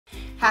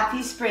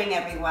Happy spring,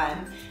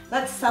 everyone.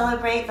 Let's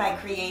celebrate by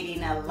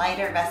creating a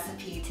lighter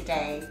recipe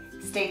today.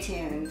 Stay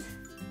tuned.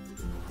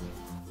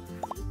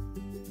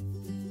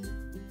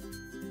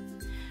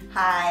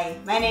 Hi,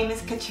 my name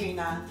is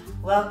Katrina.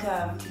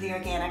 Welcome to the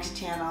Organixx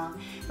channel,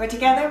 where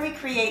together we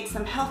create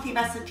some healthy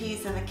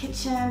recipes in the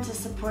kitchen to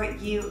support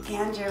you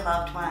and your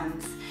loved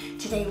ones.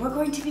 Today we're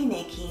going to be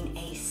making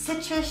a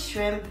citrus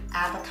shrimp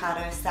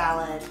avocado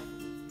salad.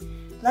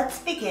 Let's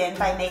begin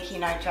by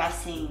making our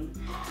dressing.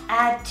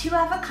 Add 2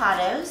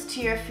 avocados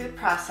to your food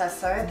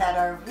processor that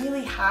are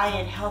really high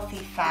in healthy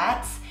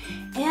fats,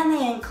 and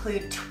they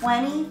include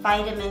 20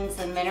 vitamins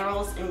and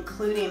minerals,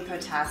 including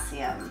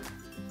potassium.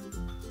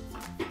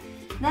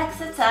 Next,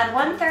 let's add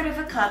 1/3 of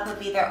a cup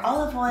of either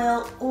olive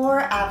oil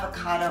or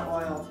avocado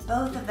oil.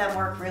 Both of them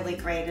work really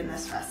great in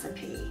this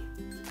recipe.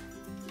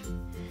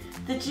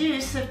 The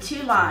juice of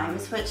 2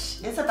 limes, which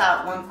is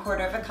about 1/4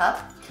 of a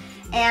cup,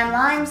 and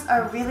limes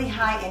are really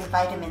high in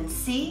vitamin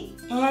C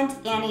and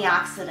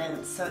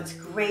antioxidants, so it's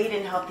great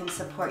in helping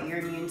support your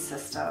immune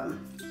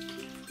system.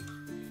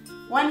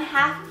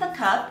 1/2 of a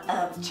cup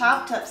of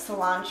chopped up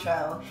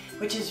cilantro,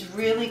 which is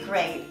really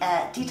great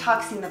at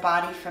detoxing the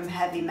body from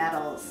heavy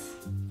metals.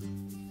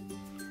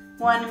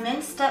 1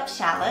 minced up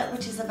shallot,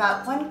 which is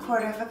about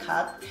 1/4 of a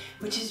cup,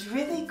 which is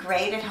really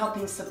great at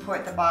helping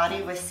support the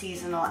body with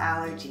seasonal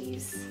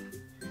allergies.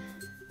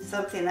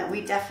 Something that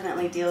we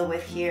definitely deal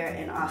with here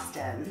in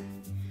Austin.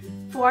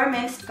 4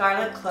 minced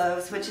garlic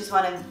cloves, which is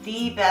one of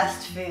the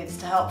best foods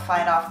to help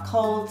fight off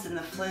colds and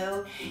the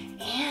flu,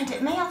 and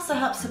it may also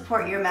help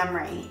support your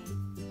memory.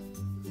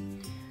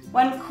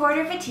 1/4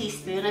 of a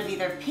teaspoon of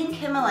either pink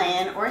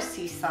Himalayan or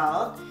sea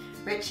salt,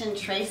 rich in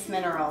trace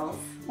minerals.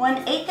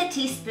 1/8 a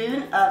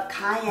teaspoon of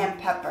cayenne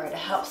pepper to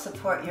help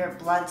support your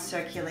blood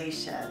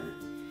circulation.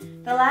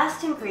 The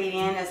last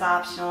ingredient is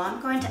optional.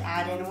 I'm going to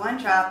add in 1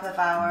 drop of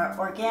our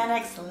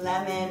Organixx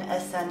lemon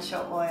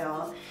essential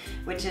oil,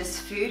 which is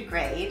food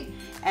grade,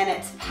 and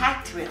it's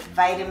packed with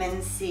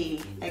vitamin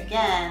C.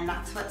 Again,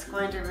 that's what's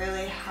going to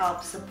really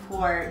help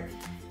support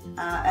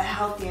a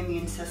healthy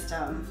immune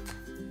system.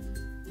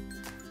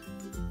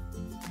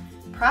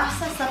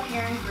 Process up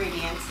your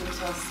ingredients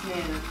until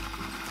smooth.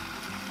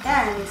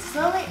 Then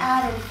slowly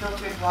add in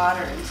filtered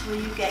water until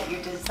you get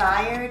your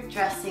desired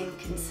dressing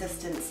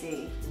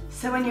consistency.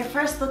 So when you're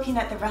first looking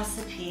at the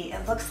recipe,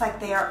 it looks like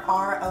there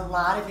are a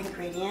lot of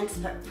ingredients,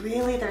 but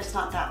really there's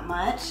not that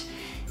much.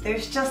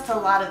 There's just a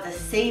lot of the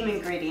same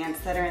ingredients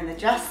that are in the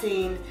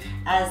dressing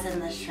as in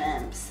the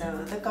shrimp.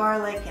 So the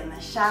garlic and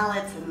the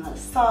shallots and the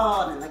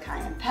salt and the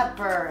cayenne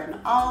pepper and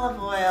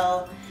olive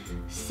oil,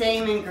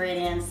 same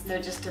ingredients,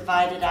 they're just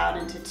divided out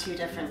into 2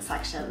 different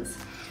sections.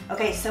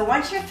 Okay, so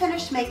once you're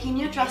finished making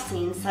your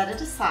dressing, set it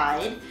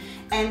aside,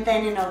 and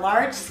then in a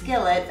large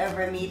skillet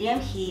over medium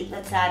heat,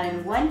 let's add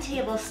in 1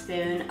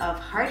 tablespoon of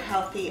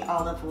heart-healthy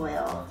olive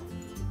oil.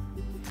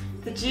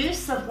 The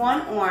juice of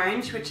 1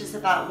 orange, which is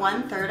about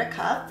 1/3 a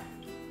cup.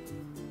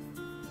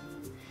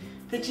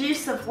 The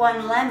juice of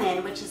 1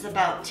 lemon, which is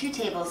about 2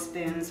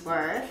 tablespoons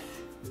worth.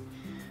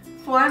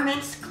 4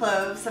 minced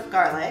cloves of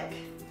garlic.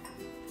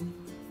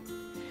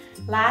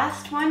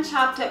 Last, 1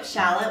 chopped up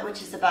shallot,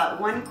 which is about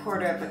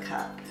 1/4 of a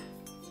cup.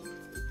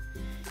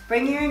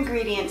 Bring your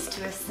ingredients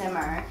to a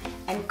simmer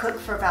and cook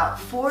for about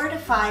 4 to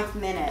 5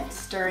 minutes,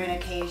 stirring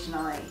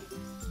occasionally.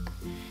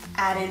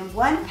 Add in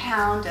 1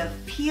 pound of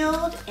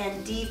peeled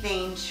and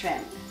deveined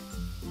shrimp,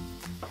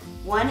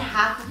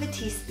 1/2 of a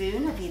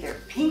teaspoon of either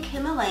pink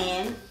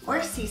Himalayan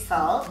or sea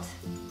salt,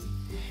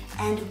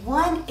 and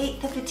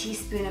 1/8 of a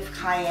teaspoon of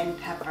cayenne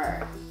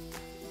pepper.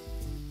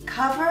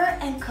 Cover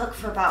and cook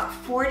for about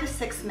 4 to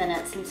 6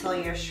 minutes until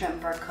your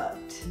shrimp are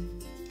cooked.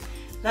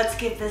 Let's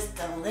give this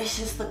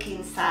delicious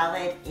looking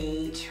salad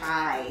a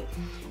try.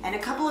 And a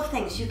couple of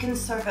things, you can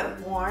serve it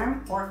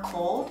warm or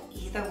cold.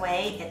 Either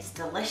way, it's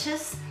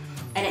delicious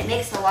and it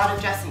makes a lot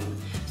of dressing.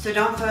 So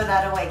don't throw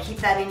that away. Keep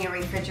that in your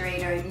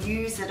refrigerator and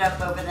use it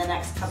up over the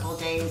next couple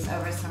days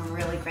over some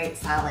really great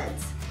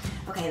salads.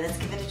 Okay, let's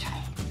give it a try.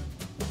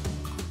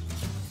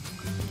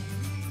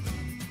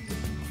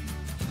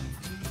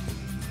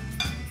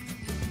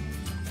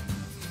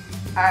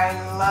 I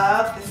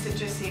love the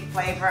citrusy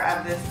flavor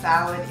of this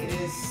salad. It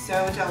is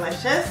so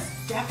delicious.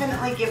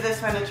 Definitely give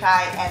this one a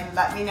try and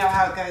let me know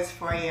how it goes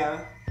for you.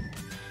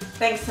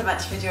 Thanks so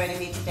much for joining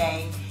me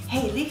today.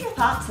 Hey, leave your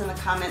thoughts in the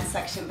comments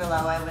section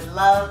below. I would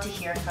love to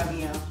hear from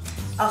you.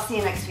 I'll see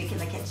you next week in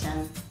the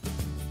kitchen.